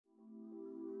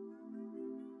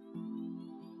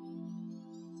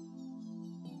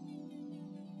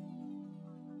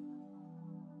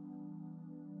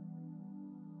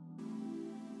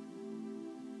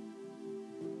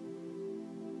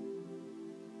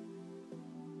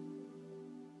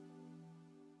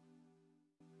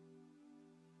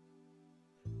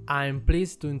I'm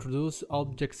pleased to introduce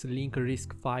OBJEX Link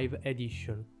RISC-V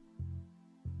edition.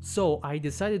 So I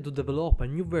decided to develop a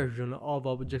new version of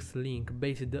OBJEX Link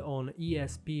based on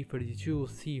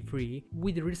ESP32-C3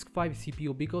 with RISC-V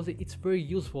CPU because it's very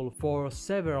useful for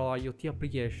several IoT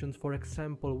applications, for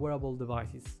example wearable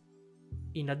devices.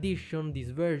 In addition, this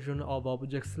version of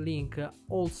OBJEX Link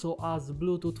also has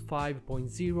Bluetooth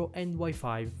 5.0 and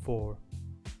Wi-Fi 4.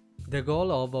 The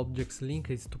goal of OBJEX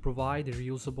Link is to provide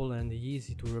reusable and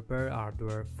easy to repair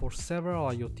hardware for several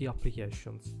IoT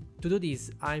applications. To do this,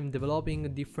 I'm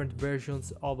developing different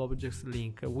versions of OBJEX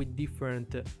Link with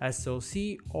different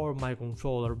SoC or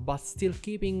microcontroller, but still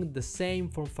keeping the same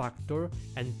form factor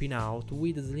and pinout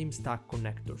with slim stack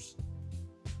connectors.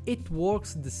 It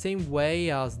works the same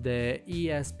way as the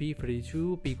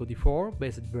ESP32-C3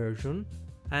 based version,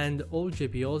 and all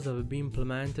GPIOs have been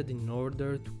implemented in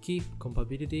order to keep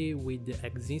compatibility with the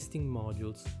existing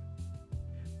modules.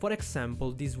 For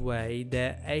example, this way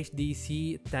the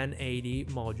HDC1080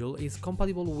 module is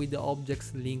compatible with the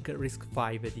OBJEX Link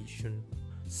RISC-V edition.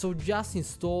 So just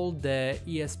install the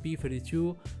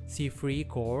ESP32-C3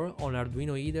 core on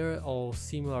Arduino IDE or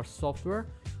similar software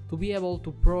to be able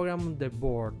to program the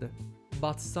board.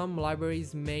 But some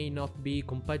libraries may not be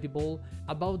compatible.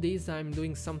 About this I'm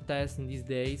doing some tests in these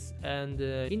days, and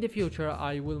in the future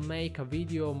I will make a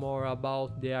video more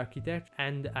about the architecture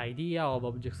and idea of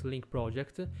OBJEX Link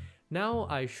project. Now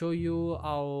I show you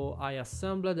how I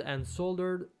assembled and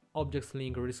soldered OBJEX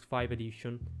Link RISC-V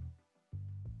edition.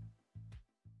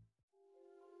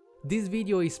 This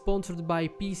video is sponsored by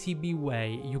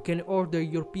PCBWay. You can order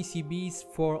your PCBs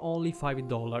for only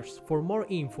 $5. For more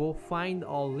info, find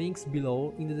all links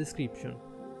below in the description.